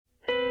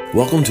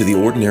Welcome to the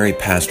Ordinary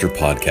Pastor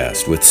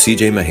Podcast with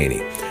CJ Mahaney.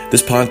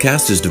 This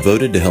podcast is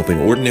devoted to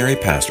helping ordinary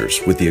pastors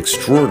with the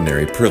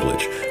extraordinary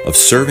privilege of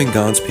serving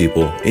God's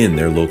people in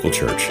their local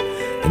church.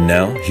 And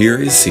now,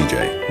 here is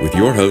CJ with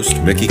your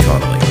host, Mickey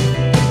Connolly.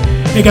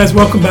 Hey guys,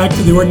 welcome back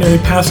to the Ordinary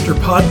Pastor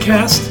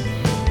Podcast.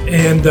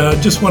 And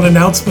just one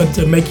announcement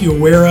to make you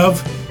aware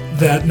of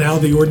that now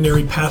the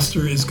Ordinary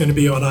Pastor is going to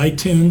be on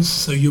iTunes,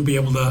 so you'll be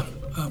able to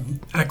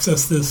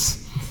access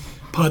this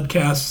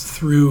podcast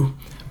through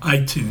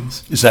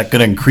iTunes. Is that going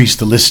to increase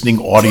the listening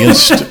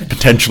audience to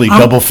potentially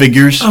double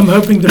figures? I'm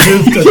hoping to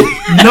move to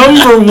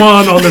number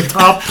one on the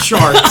top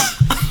charts,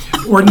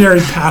 Ordinary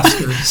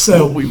Pastor.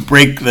 So we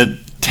break the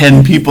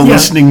 10 people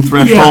listening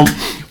threshold.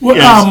 Yeah.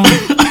 Well,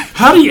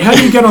 how do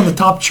you get on the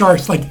top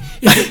charts? Like,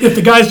 if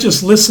the guys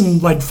just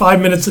listen like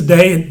 5 minutes a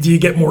day, do you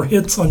get more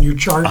hits on your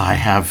chart? I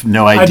have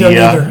no idea. I don't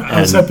either.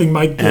 I was hoping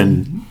Mike did.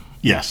 And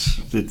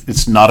yes,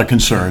 it's not a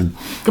concern.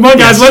 Come on,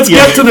 guys, let's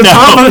get to the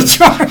top of the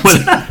chart.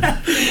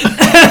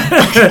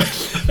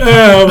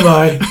 Oh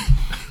my!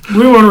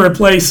 We want to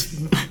replace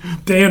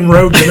Dan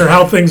Rogan or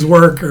How Things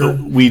Work, or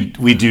we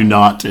do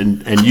not,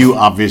 and you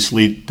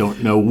obviously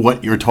don't know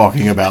what you're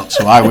talking about.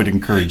 So I would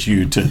encourage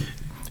you to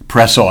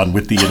press on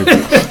with the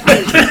interview.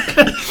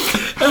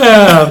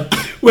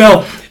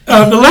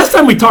 The last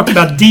time we talked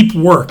about deep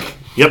work.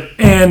 Yep.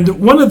 And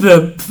one of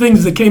the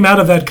things that came out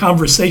of that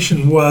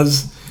conversation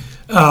was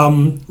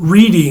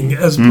reading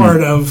as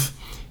part of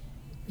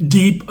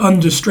deep,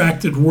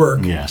 undistracted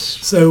work. Yes.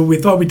 So we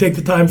thought we'd take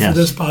the time for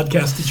this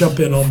podcast to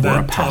jump in on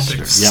that topic.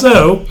 Yep.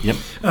 So,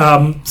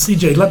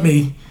 CJ, let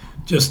me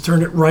just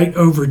turn it right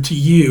over to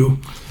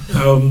you.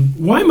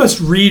 Why must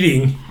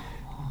reading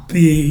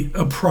be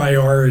a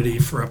priority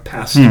for a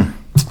pastor?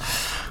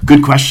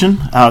 Good question.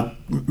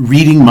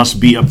 Reading must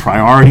be a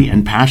priority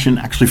and passion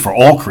actually for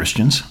all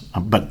Christians,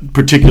 but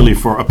particularly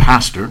for a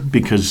pastor,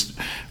 because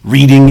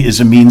reading is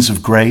a means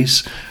of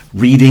grace.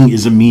 Reading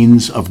is a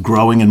means of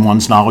growing in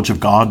one's knowledge of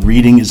God.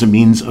 Reading is a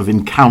means of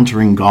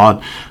encountering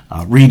God.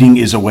 Reading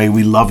is a way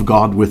we love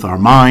God with our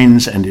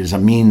minds and is a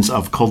means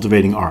of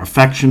cultivating our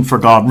affection for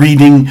God.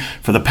 Reading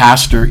for the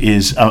pastor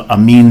is a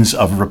means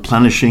of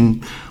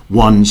replenishing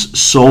one's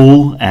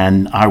soul,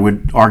 and I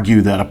would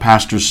argue that a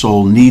pastor's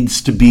soul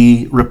needs to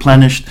be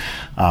replenished.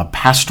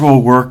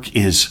 Pastoral work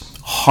is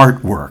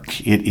heart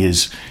work. It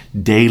is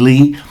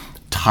daily,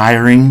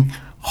 tiring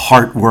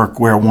heart work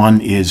where one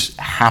is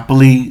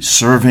happily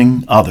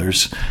serving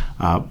others,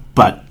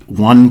 but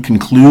one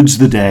concludes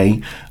the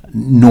day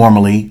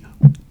normally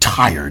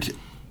tired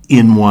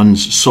in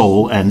one's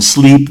soul, and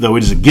sleep, though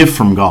it is a gift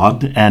from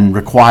God and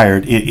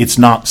required, it's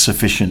not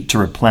sufficient to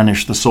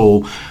replenish the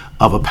soul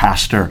of a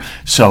pastor.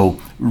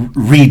 So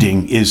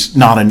reading is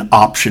not an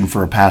option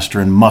for a pastor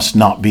and must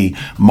not be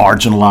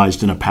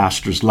marginalized in a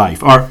pastor's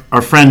life.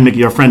 Our friend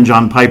Mickey, our friend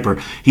John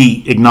Piper,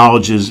 he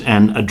acknowledges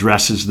and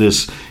addresses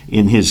this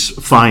in his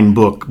fine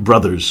book,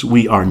 Brothers,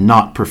 We Are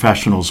Not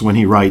Professionals, when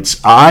he writes,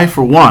 I,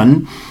 for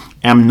one,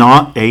 am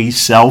not a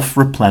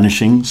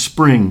self-replenishing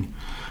spring.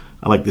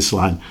 I like this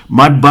line.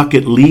 My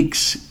bucket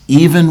leaks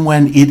even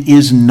when it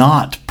is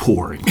not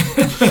pouring.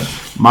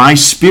 My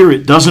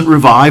spirit doesn't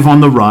revive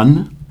on the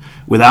run.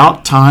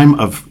 Without time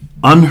of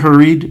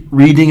unhurried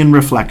reading and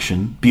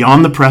reflection,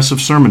 beyond the press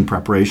of sermon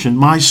preparation,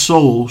 my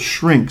soul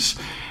shrinks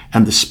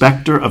and the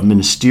specter of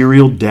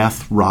ministerial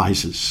death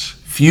rises.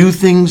 Few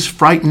things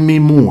frighten me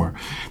more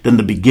than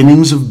the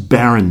beginnings of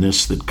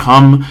barrenness that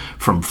come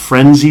from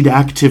frenzied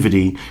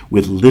activity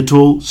with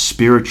little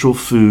spiritual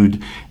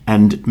food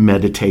and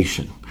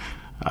meditation.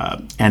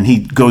 And he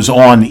goes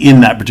on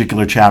in that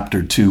particular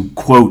chapter to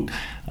quote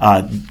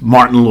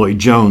Martin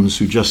Lloyd-Jones,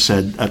 who just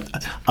said,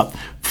 a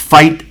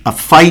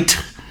fight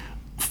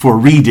for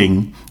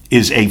reading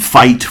is a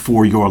fight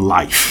for your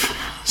life.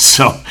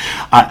 So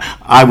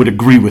I would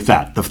agree with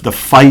that. The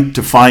fight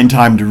to find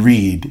time to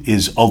read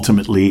is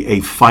ultimately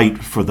a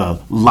fight for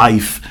the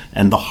life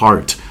and the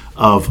heart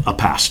of a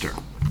pastor.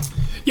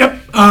 Yep.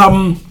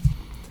 I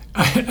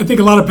think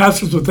a lot of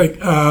pastors would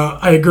think,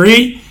 I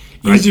agree,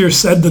 easier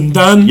said than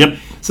done. Yep.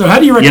 So how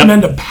do you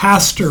recommend a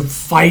pastor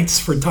fights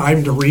for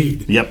time to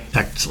read? Yep,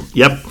 excellent.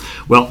 Yep.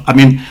 Well, I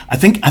mean, I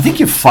think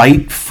you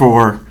fight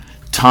for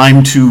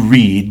time to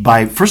read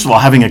by, first of all,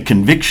 having a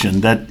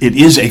conviction that it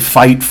is a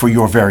fight for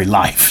your very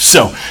life.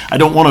 So I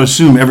don't want to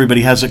assume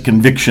everybody has a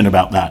conviction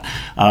about that.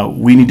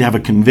 We need to have a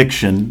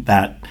conviction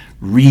that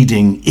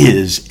reading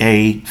is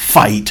a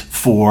fight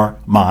for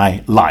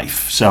my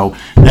life. So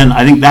then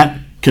I think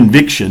that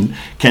conviction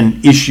can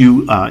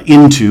issue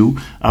into,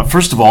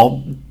 first of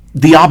all,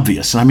 the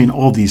obvious. And I mean,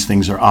 all these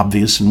things are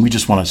obvious, and we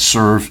just want to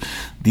serve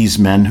these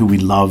men who we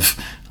love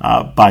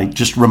by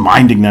just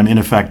reminding them, in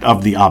effect,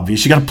 of the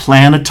obvious. You got to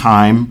plan a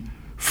time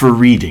for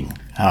reading.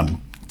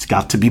 It's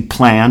got to be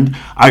planned.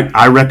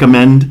 I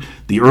recommend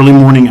the early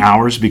morning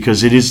hours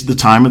because it is the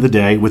time of the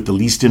day with the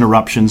least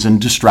interruptions and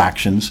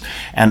distractions.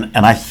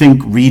 And I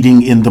think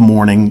reading in the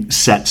morning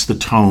sets the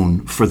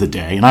tone for the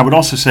day. And I would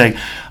also say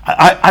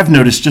I've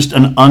noticed just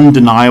an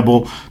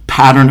undeniable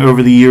pattern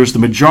over the years. The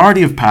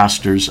majority of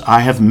pastors I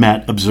have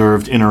met,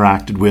 observed,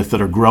 interacted with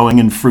that are growing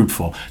and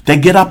fruitful, they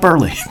get up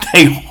early.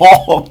 They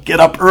all get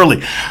up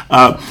early.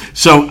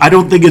 So I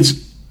don't think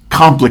it's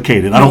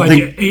complicated. I don't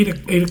think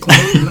 8 o'clock.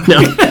 No,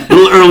 a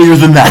little earlier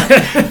than that.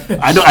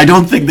 I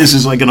don't think this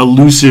is like an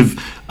elusive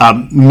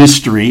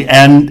mystery.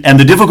 And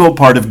the difficult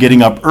part of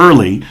getting up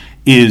early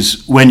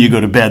is when you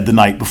go to bed the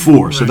night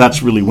before. Right. So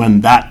that's really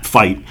when that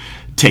fight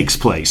takes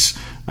place.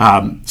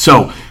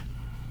 So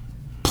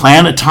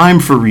plan a time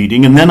for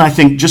reading, and then I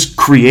think just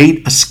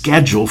create a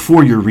schedule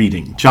for your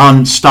reading.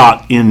 John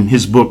Stott, in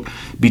his book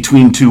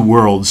Between Two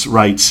Worlds,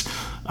 writes,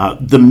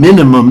 the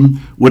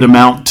minimum would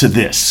amount to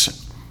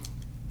this: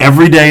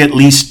 every day at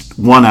least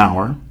 1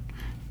 hour,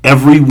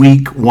 every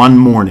week 1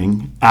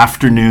 morning,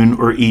 afternoon,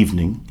 or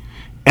evening,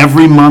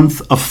 every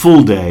month a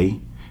full day,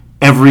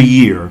 every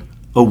year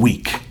a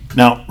week.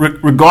 Now,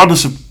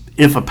 regardless of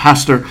if a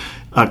pastor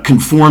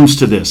conforms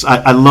to this,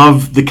 I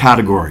love the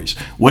categories.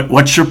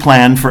 What's your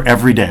plan for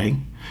every day?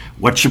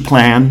 What's your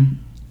plan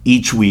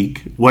each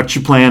week? What's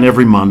your plan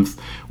every month?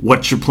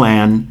 What's your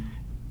plan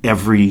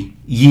every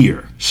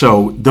year?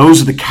 So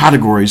those are the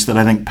categories that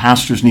I think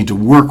pastors need to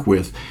work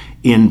with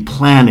in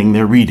planning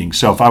their reading.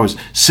 So if I was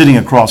sitting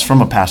across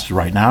from a pastor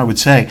right now, I would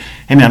say,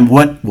 hey man,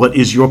 what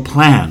is your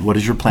plan? What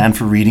is your plan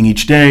for reading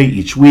each day,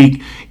 each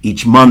week,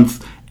 each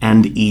month,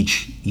 and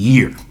each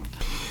year?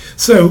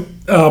 So,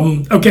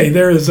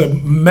 there is a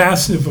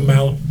massive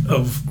amount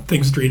of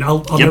things to read.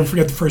 I'll never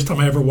forget the first time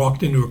I ever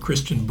walked into a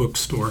Christian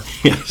bookstore.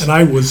 Yes. And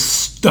I was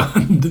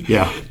stunned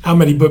how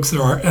many books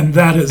there are. And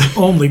that has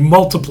only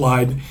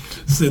multiplied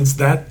since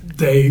that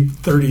day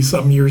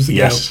 30-some years ago.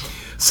 Yes.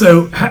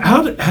 So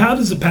how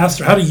does a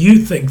pastor, how do you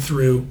think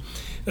through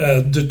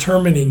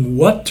determining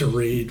what to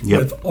read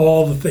with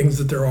all the things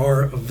that there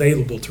are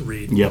available to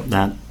read? Yep,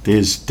 that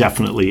is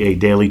definitely a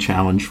daily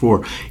challenge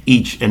for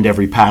each and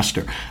every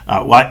pastor.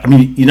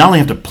 You not only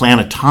have to plan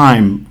a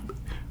time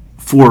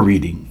for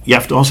reading, you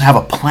have to also have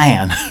a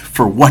plan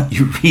for what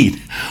you read,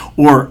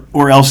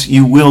 or else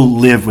you will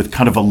live with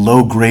kind of a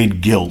low-grade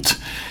guilt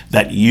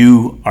that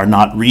you are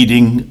not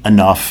reading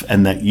enough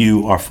and that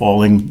you are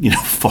falling,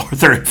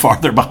 farther and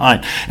farther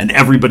behind, and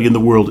everybody in the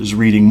world is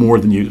reading more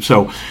than you.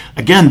 So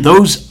again,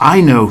 those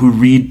I know who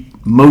read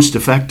most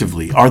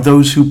effectively are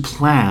those who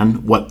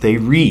plan what they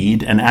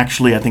read, and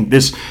actually I think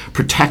this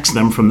protects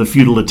them from the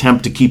futile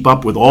attempt to keep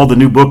up with all the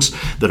new books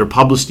that are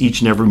published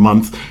each and every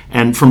month,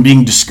 and from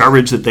being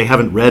discouraged that they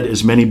haven't read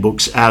as many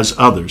books as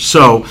others.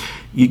 So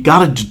you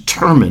got to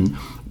determine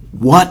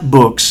what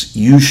books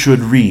you should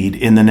read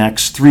in the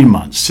next 3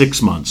 months,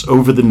 6 months,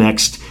 over the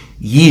next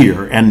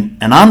year. And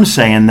I'm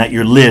saying that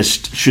your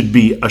list should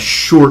be a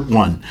short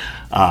one.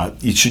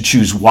 You should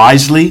choose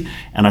wisely,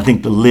 and I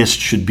think the list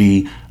should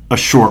be a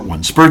short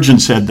one. Spurgeon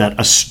said that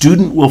a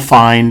student will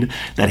find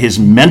that his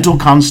mental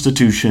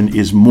constitution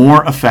is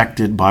more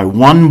affected by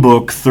 1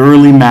 book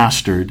thoroughly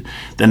mastered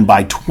than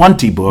by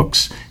 20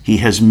 books he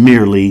has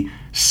merely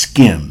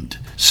skimmed.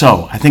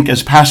 So I think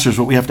as pastors,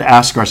 what we have to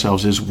ask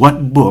ourselves is,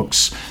 what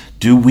books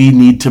do we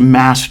need to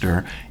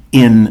master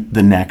in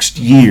the next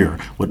year?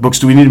 What books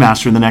do we need to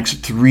master in the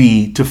next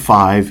 3 to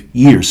 5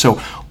 years?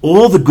 So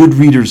all the good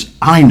readers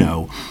I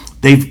know,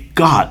 they've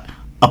got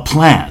a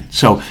plan.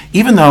 So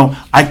even though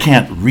I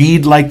can't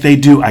read like they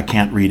do, I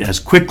can't read as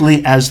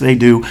quickly as they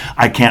do,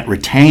 I can't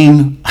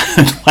retain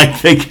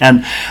like they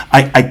can,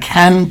 I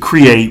can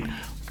create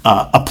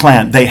a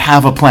plan. They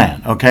have a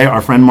plan, okay?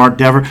 Our friend Mark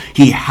Dever,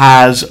 he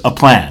has a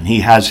plan. He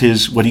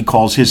has what he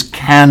calls his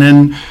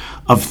canon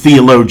of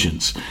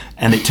theologians,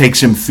 and it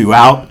takes him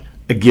throughout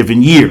a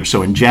given year.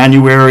 So in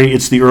January,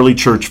 it's the early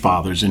church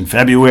fathers. In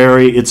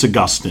February, it's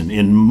Augustine.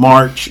 In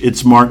March,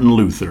 it's Martin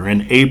Luther.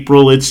 In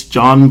April, it's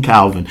John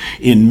Calvin.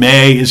 In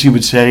May, as he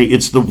would say,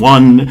 it's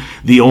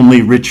the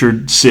only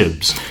Richard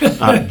Sibbes.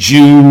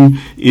 June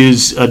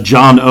is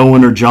John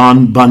Owen or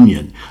John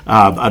Bunyan.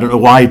 I don't know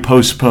why he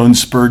postponed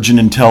Spurgeon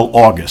until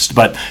August.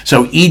 But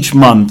so each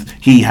month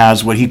he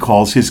has what he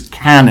calls his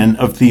canon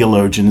of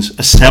theologians,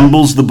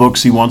 assembles the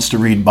books he wants to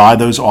read by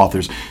those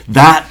authors.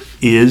 That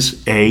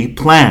is a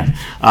plan.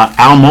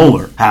 Al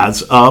Mohler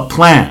has a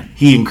plan.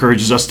 He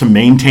encourages us to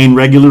maintain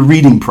regular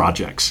reading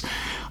projects.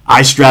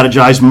 I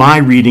strategize my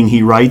reading,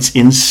 he writes,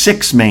 in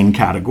 6 main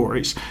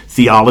categories: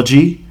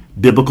 theology,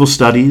 biblical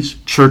studies,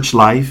 church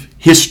life,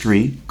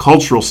 history,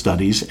 cultural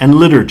studies, and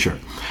literature.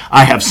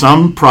 I have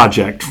some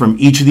project from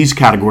each of these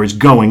categories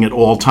going at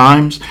all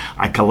times.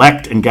 I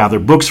collect and gather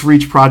books for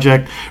each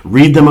project,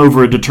 read them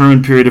over a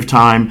determined period of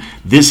time.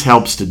 This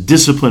helps to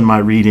discipline my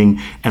reading,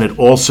 and it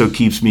also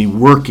keeps me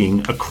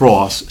working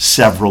across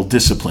several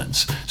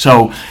disciplines.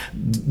 So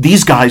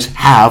these guys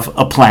have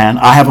a plan.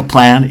 I have a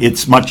plan.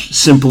 It's much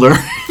simpler,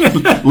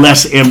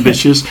 less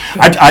ambitious.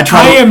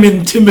 I am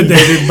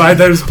intimidated by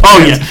those plans.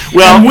 Oh, yeah.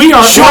 Well, and we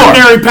are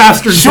ordinary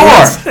pastors.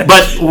 Sure.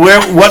 But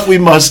what we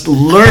must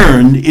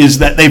learn is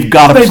that they've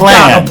got a plan.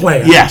 Got a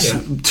plan. Yes.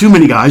 Yeah. Too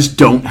many guys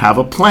don't have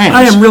a plan.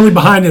 I am really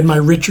behind in my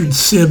Richard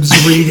Sibbs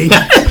reading.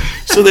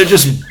 So they're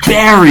just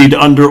buried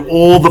under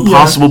all the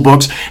possible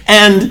books.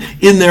 And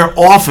in their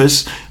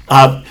office,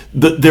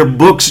 their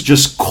books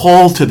just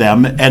call to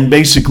them and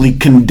basically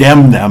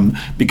condemn them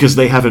because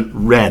they haven't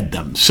read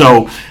them.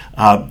 So,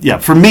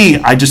 for me,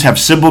 I just have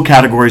simple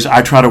categories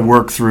I try to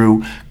work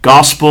through: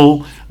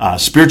 gospel,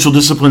 spiritual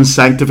disciplines,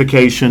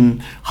 sanctification,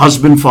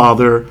 husband,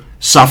 father,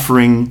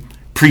 suffering,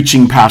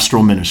 preaching,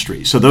 pastoral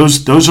ministry. So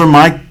those are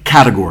my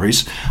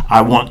categories.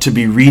 I want to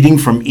be reading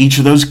from each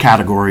of those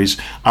categories.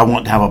 I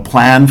want to have a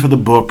plan for the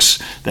books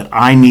that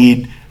I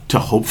need to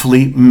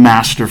hopefully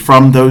master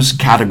from those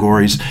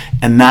categories,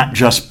 and that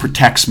just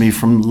protects me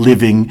from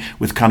living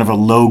with kind of a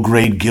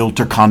low-grade guilt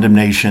or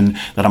condemnation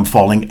that I'm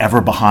falling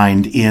ever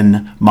behind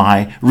in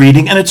my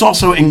reading. And it's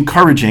also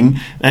encouraging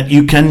that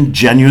you can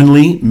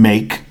genuinely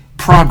make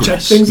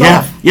progress. Check things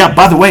off. Yeah,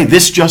 by the way,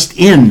 this just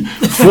in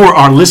for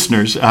our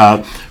listeners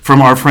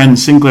from our friend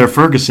Sinclair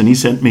Ferguson. He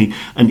sent me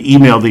an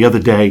email the other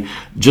day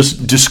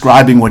just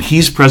describing what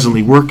he's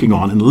presently working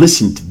on. And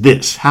listen to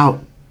this. How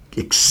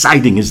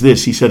exciting is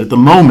this? He said, at the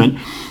moment,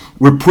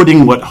 we're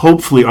putting what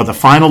hopefully are the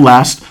final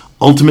last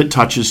ultimate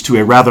touches to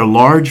a rather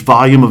large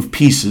volume of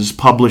pieces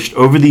published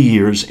over the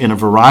years in a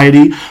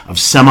variety of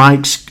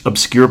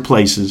semi-obscure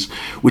places,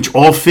 which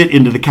all fit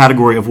into the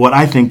category of what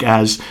I think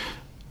as,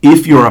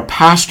 if you're a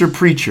pastor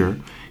preacher,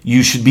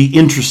 you should be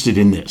interested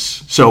in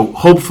this. So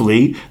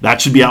hopefully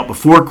that should be out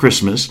before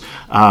Christmas.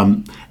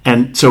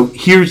 And so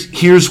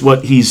here's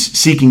what he's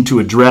seeking to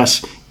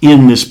address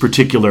in this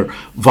particular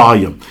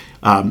volume.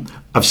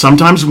 I've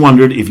sometimes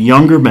wondered if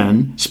younger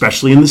men,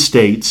 especially in the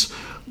States,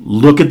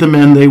 look at the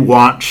men they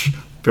watch,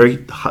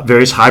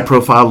 various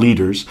high-profile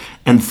leaders,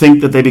 and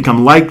think that they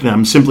become like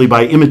them simply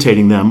by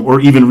imitating them or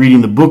even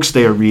reading the books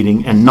they are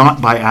reading, and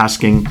not by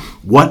asking,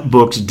 what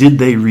books did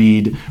they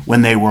read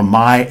when they were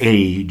my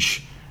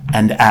age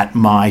and at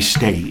my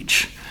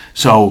stage?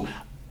 So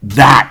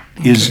that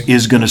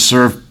is going to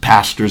serve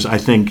pastors, I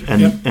think,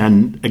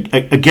 and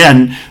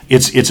again,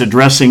 it's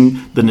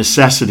addressing the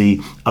necessity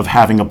of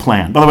having a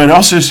plan. By the way, I'd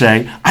also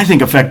say I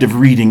think effective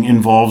reading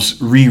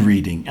involves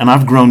rereading, and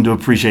I've grown to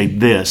appreciate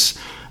this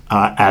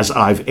as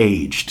I've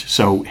aged.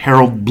 So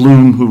Harold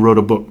Bloom, who wrote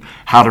a book,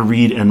 How to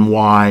Read and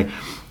Why,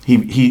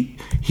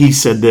 he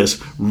said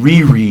this: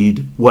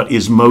 reread what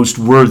is most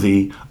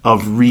worthy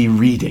of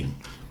rereading.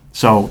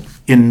 So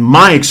in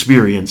my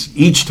experience,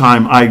 each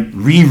time I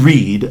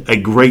reread a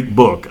great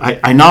book,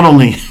 I not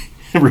only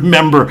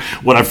remember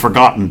what I've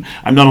forgotten,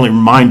 I'm not only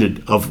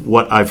reminded of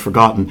what I've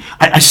forgotten,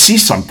 I see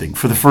something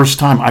for the first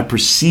time. I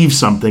perceive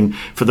something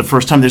for the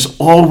first time. There's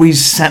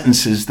always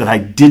sentences that I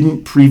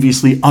didn't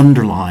previously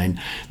underline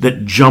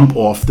that jump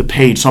off the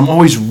page. So I'm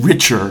always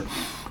richer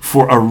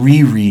for a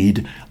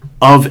reread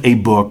of a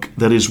book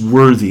that is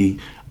worthy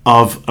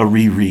of a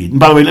reread. And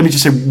by the way, let me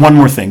just say one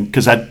more thing,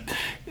 because I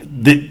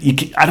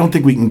don't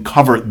think we can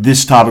cover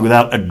this topic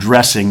without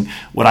addressing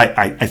what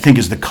I think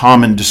is the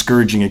common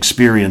discouraging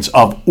experience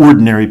of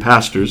ordinary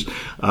pastors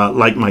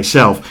like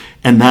myself,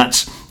 and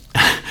that's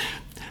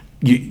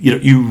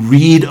you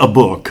read a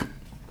book,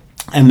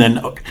 and then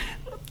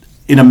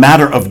in a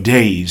matter of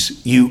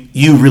days you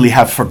really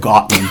have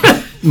forgotten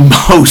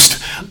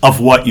most of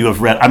what you have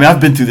read. I mean,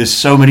 I've been through this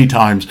so many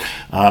times.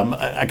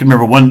 I can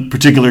remember one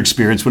particular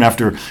experience when,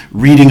 after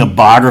reading a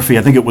biography,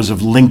 I think it was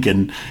of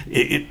Lincoln,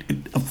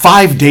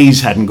 5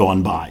 days hadn't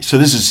gone by. So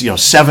this is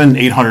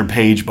 700-800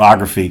 page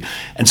biography,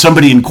 and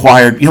somebody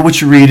inquired,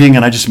 what you're reading,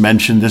 and I just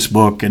mentioned this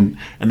book, and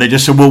they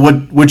just said, well,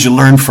 what'd you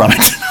learn from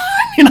it?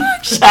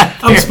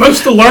 I'm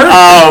supposed to learn?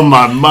 Oh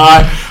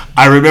my!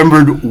 I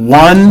remembered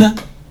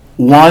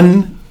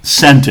one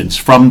sentence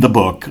from the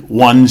book,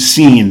 one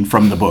scene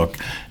from the book.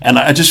 And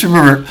I just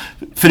remember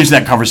finishing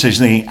that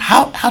conversation thinking,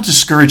 how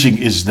discouraging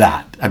is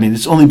that? I mean,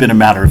 it's only been a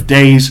matter of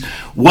days.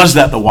 Was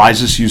that the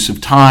wisest use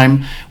of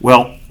time?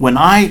 Well, when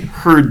I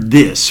heard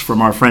this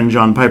from our friend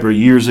John Piper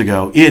years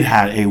ago, it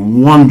had a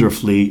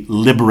wonderfully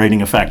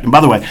liberating effect. And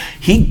by the way,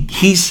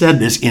 he said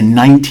this in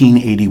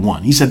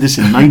 1981. He said this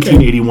in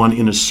 1981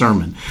 in a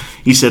sermon.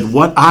 He said,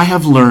 what I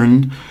have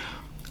learned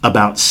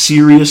about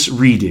serious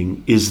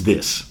reading is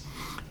this: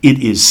 it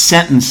is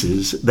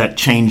sentences that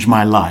change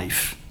my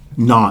life,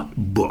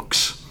 not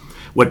books.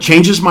 What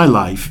changes my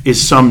life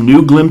is some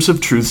new glimpse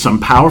of truth, some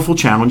powerful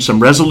challenge,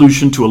 some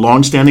resolution to a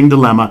long-standing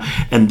dilemma,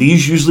 and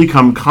these usually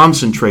come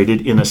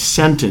concentrated in a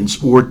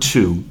sentence or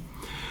two.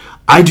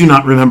 I do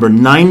not remember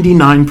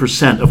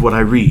 99% of what I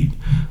read,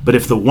 But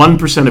if the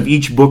 1% of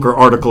each book or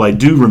article I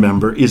do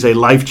remember is a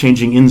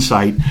life-changing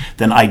insight,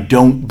 then I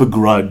don't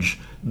begrudge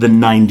the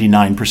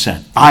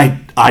 99%.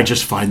 I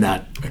just find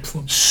that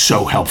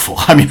so helpful.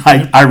 I mean,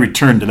 I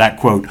return to that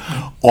quote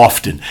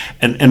often.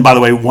 And by the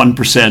way,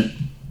 1%,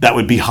 that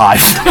would be high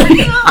for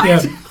me.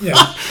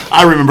 Yeah.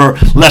 I remember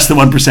less than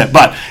 1%.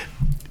 But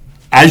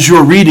as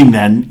you're reading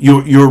then,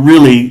 you're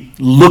really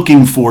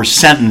looking for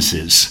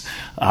sentences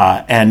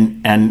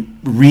and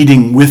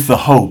reading with the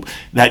hope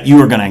that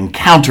you are going to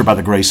encounter by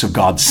the grace of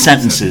God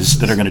sentences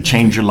that are going to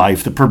change your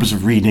life. The purpose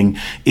of reading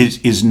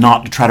is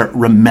not to try to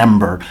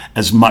remember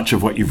as much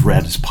of what you've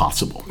read as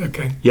possible.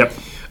 Okay. Yep.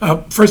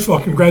 First of all,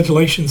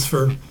 congratulations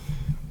for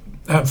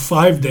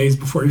 5 days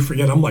before you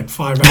forget. I'm like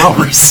 5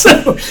 hours.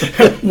 So,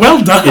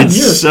 well done.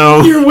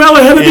 You're well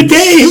ahead of the game.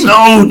 It's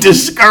so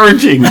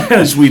discouraging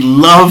because we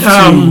love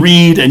to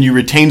read and you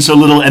retain so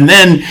little. And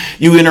then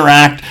you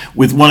interact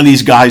with one of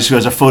these guys who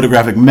has a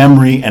photographic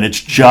memory and it's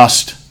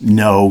just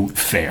no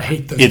fair. I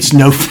hate those it's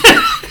no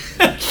fair.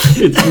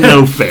 It's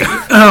no fair.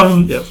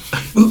 Yep.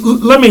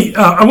 Let me,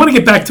 I want to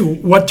get back to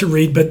what to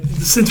read, but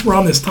since we're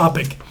on this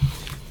topic,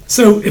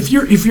 so if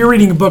you're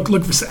reading a book,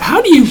 look for,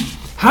 how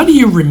do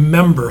you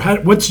remember?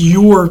 What's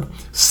your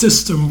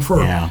system for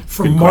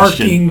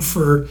marking?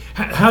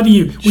 How do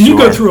you when you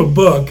go through a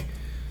book?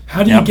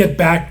 How do you get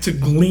back to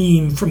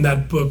glean from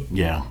that book?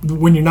 Yeah,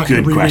 when you're not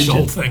going to reread the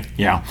whole thing.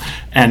 Yeah,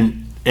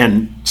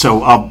 and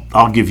so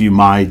I'll give you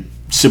my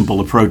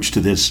simple approach to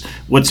this.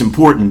 What's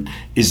important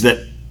is that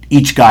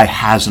each guy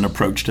has an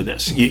approach to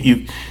this.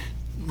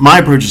 My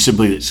approach is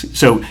simply this.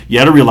 So you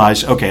got to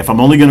realize, okay, if I'm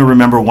only going to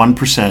remember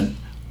 1%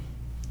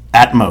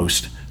 at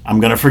most,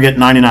 I'm going to forget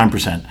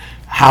 99%.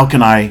 How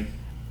can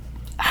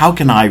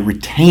I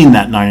retain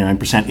that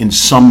 99% in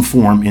some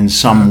form, in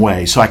some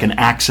way, so I can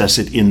access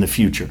it in the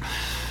future?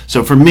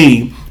 So for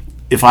me,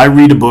 if I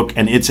read a book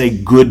and it's a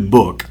good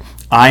book,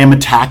 I am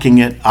attacking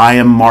it, I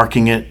am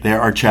marking it.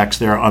 There are checks,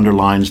 there are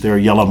underlines, there are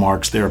yellow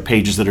marks, there are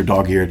pages that are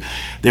dog-eared.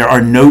 There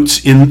are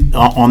notes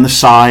on the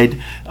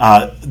side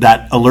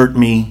that alert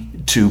me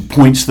to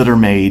points that are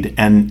made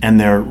and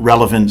their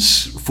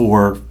relevance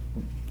for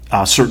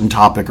a certain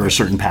topic or a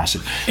certain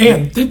passage.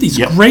 And they're these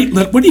great,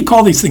 what do you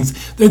call these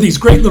things? They're these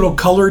great little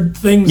colored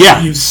things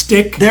that you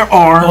stick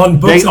on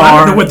books. I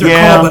don't know what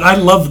they're called, but I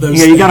love those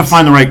things. You got to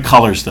find the right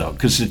colors, though,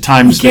 because at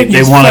times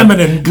they want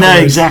feminine colors.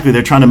 No, exactly.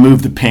 They're trying to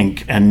move the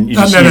pink, and you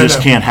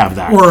just can't have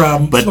that.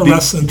 Or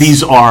fluorescence.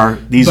 These are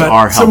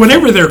helpful. So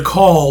whatever they're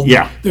called,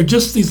 they're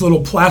just these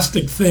little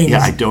plastic things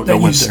I don't know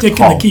what stick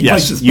they're in the key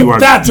places. You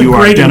are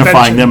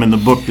identifying invention. them in the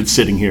book that's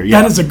sitting here.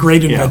 That is a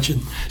great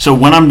invention. So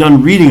when I'm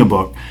done reading a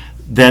book,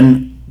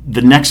 then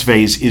the next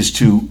phase is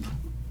to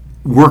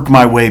work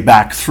my way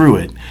back through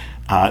it.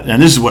 And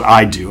this is what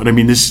I do. And I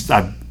mean,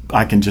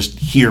 I can just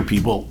hear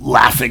people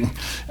laughing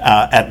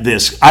at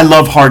this. I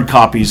love hard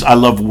copies. I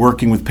love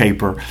working with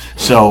paper.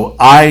 So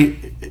I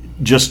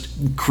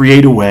just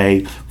create a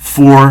way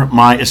for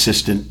my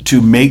assistant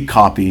to make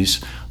copies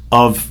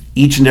of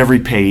each and every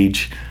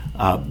page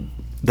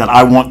that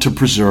I want to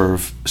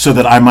preserve so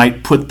that I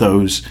might put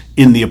those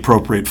in the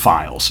appropriate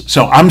files.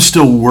 So I'm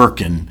still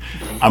working.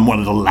 I'm one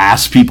of the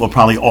last people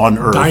probably on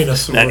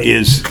earth that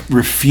is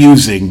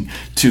refusing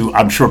to,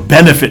 I'm sure,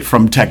 benefit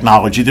from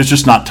technology. There's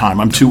just not time.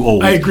 I'm too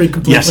old. I agree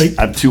completely. Yes,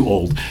 I'm too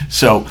old.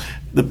 So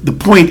the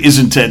point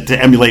isn't to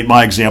emulate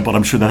my example, and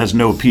I'm sure that has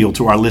no appeal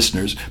to our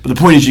listeners. But the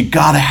point is you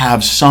got to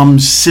have some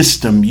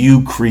system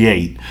you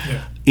create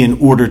in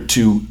order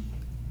to,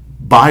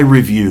 by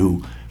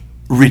review,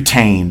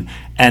 retain.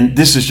 And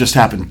this has just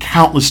happened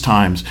countless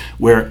times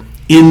where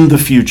in the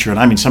future, and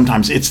I mean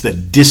sometimes it's the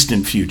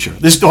distant future.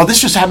 This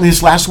just happened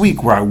this last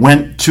week where I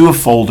went to a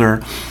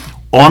folder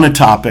on a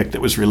topic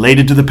that was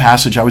related to the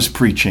passage I was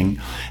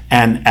preaching,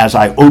 and as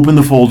I opened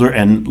the folder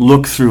and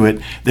looked through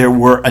it, there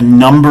were a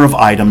number of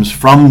items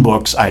from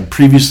books I had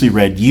previously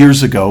read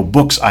years ago,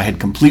 books I had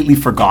completely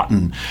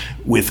forgotten,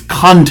 with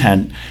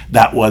content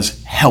that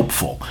was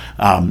helpful.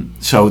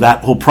 So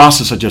that whole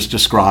process I just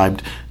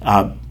described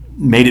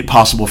made it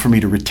possible for me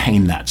to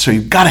retain that. So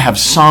you've got to have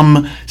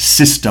some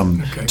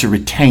system to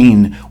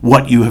retain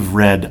what you have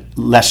read,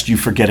 lest you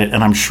forget it.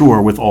 And I'm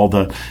sure with all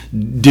the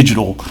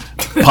digital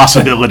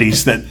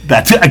possibilities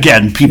that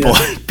again, people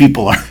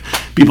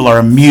are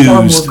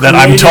amused that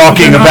I'm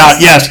talking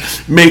about.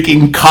 Yes,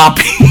 making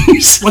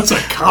copies. What's a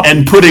copy?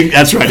 And putting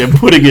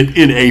it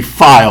in a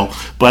file.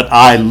 But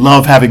I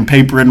love having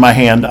paper in my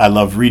hand. I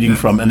love reading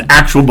from an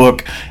actual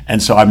book,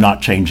 and so I'm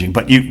not changing.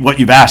 But what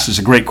you've asked is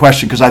a great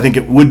question, because I think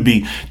it would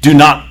be, do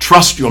not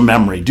trust your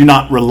memory. Do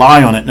not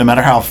rely on it, no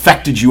matter how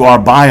affected you are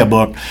by a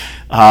book.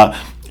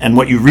 And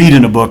what you read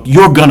in a book,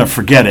 you're going to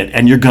forget it,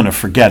 and you're going to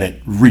forget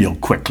it real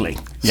quickly.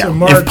 Yeah. So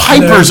Mark, if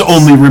Piper's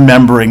only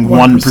remembering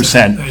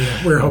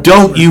 1%,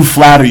 don't you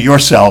flatter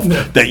yourself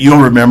that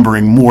you're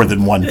remembering more than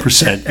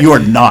 1%. You're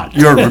not.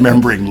 You're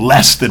remembering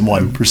less than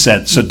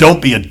 1%. So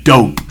don't be a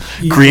dope.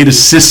 Create a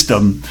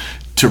system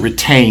to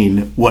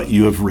retain what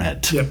you have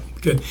read. Yep,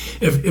 good.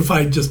 If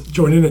I just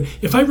join in,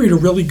 if I read a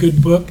really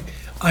good book,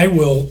 I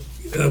will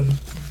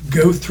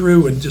go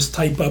through and just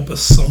type up a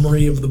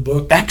summary of the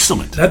book.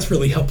 Excellent. That's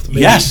really helped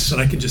me. Yes. So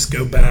that I can just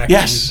go back.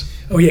 Yes.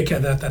 And, oh yeah,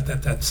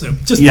 that. So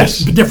just Yes.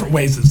 different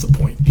ways is the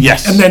point.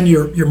 Yes. And then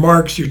your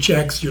marks, your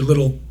checks, your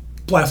little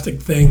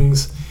plastic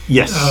things.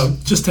 Yes.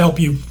 Just to help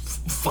you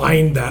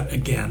find that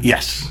again.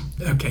 Yes.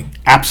 Okay.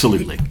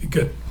 Absolutely.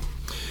 Good.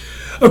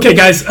 Okay,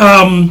 guys.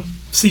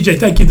 CJ,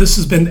 thank you. This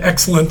has been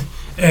excellent.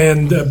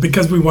 And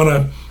because we want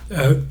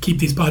to keep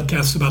these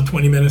podcasts about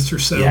 20 minutes or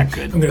so, Yeah,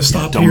 good. I'm going to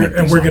stop don't here, make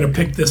and this we're long. going to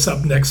pick this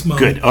up next month.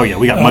 Good. Oh, yeah,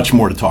 we got much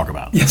more to talk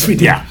about. Yes, we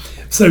do. Yeah.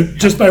 So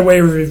just by way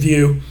of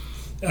review,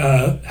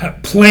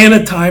 plan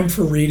a time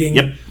for reading.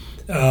 Yep.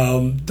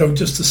 Don't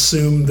just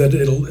assume that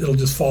it'll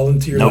just fall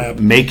into your Nope. lap.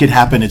 Make it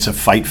happen. It's a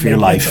fight for your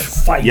life. It's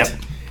a fight. Yep.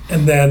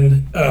 And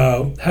then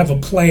have a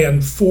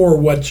plan for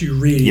what you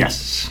read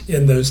Yes.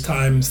 in those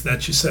times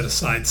that you set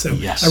aside. So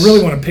Yes. I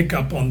really want to pick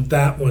up on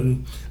that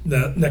one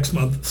next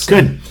month. So,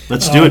 Good.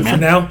 Let's do it, man. For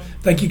now,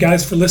 thank you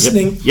guys for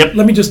listening. Yep.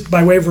 Let me just,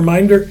 by way of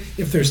reminder,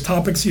 if there's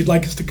topics you'd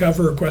like us to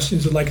cover or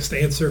questions you'd like us to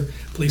answer,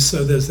 please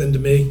sow those into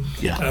me.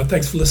 Yeah.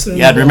 Thanks for listening.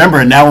 Yeah, and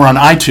remember, now we're on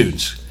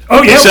iTunes.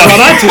 Oh yeah, So- we're on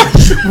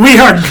iTunes.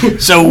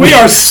 we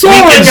are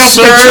soaring we can up the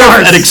serve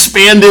charts. an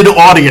expanded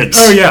audience.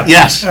 Oh yeah.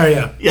 Yes. Oh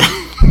yeah. Yeah.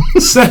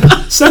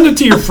 Send it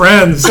to your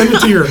friends. Send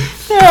it to your.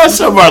 Yeah,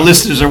 some of our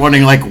listeners are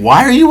wondering, like,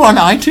 why are you on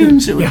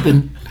iTunes? It would have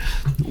been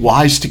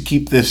wise to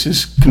keep this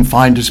as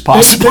confined as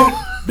possible.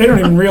 They don't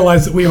even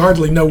realize that we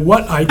hardly know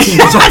what iTunes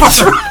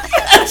are.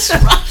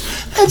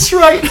 That's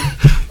right.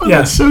 Oh, Yeah.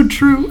 That's so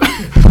true.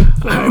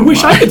 I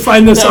wish I could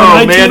find this on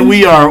Oh, iTunes. man,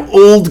 we are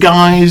old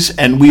guys,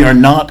 and we are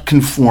not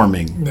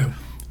conforming No.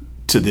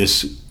 to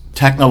this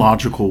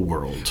technological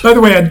world. By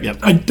the way, Yep.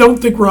 I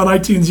don't think we're on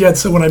iTunes yet.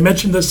 So when I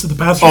mentioned this to the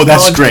pastor's Oh,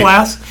 that's college great.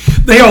 class,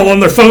 they all on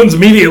their phones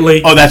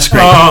immediately. Oh, that's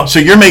great. So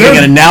you're making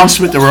an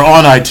announcement that we're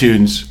on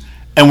iTunes,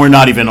 and we're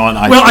not even on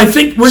iTunes. Well, I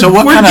think we're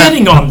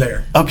getting on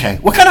there. Okay.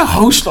 What kind of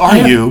host are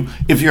have- you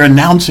if you're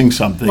announcing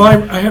something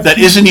Well, I have that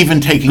people- isn't even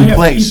taking I have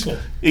place? people.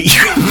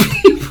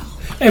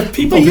 I have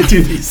people that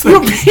do these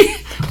things.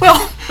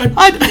 Well,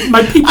 My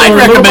people I'd are a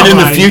little recommend in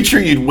the behind. future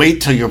you'd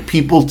wait till your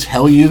people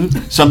tell you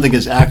something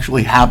has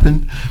actually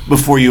happened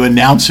before you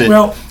announce it.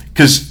 Well-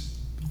 because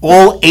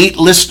all 8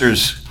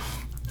 listeners.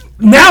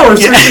 Now we're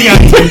searching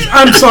iTunes.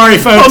 I'm sorry,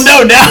 folks.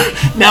 Oh no!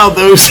 Now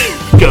those.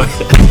 Go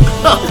ahead.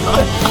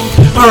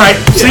 All right.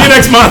 See you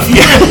next month.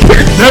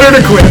 Better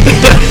to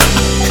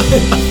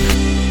quit.